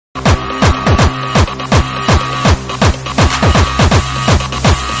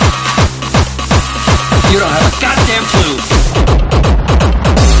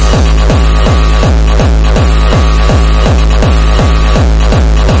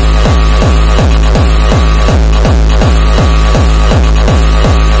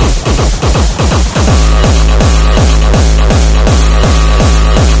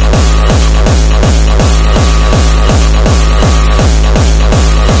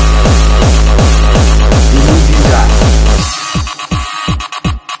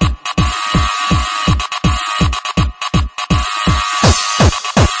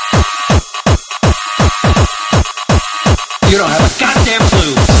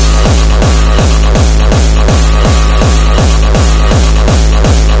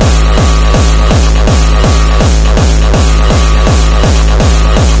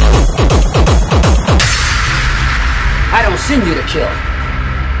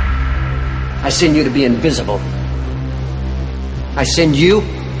send you to be invisible. I send you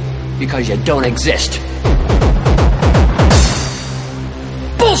because you don't exist.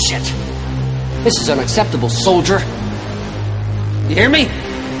 Bullshit! This is unacceptable, soldier. You hear me?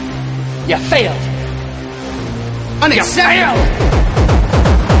 You failed. Unacceptable! You failed!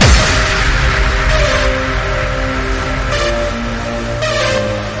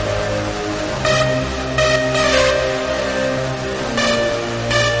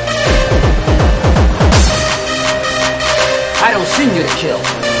 I don't send you to kill.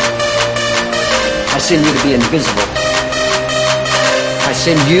 I send you to be invisible. I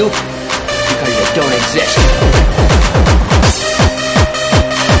send you because you don't exist.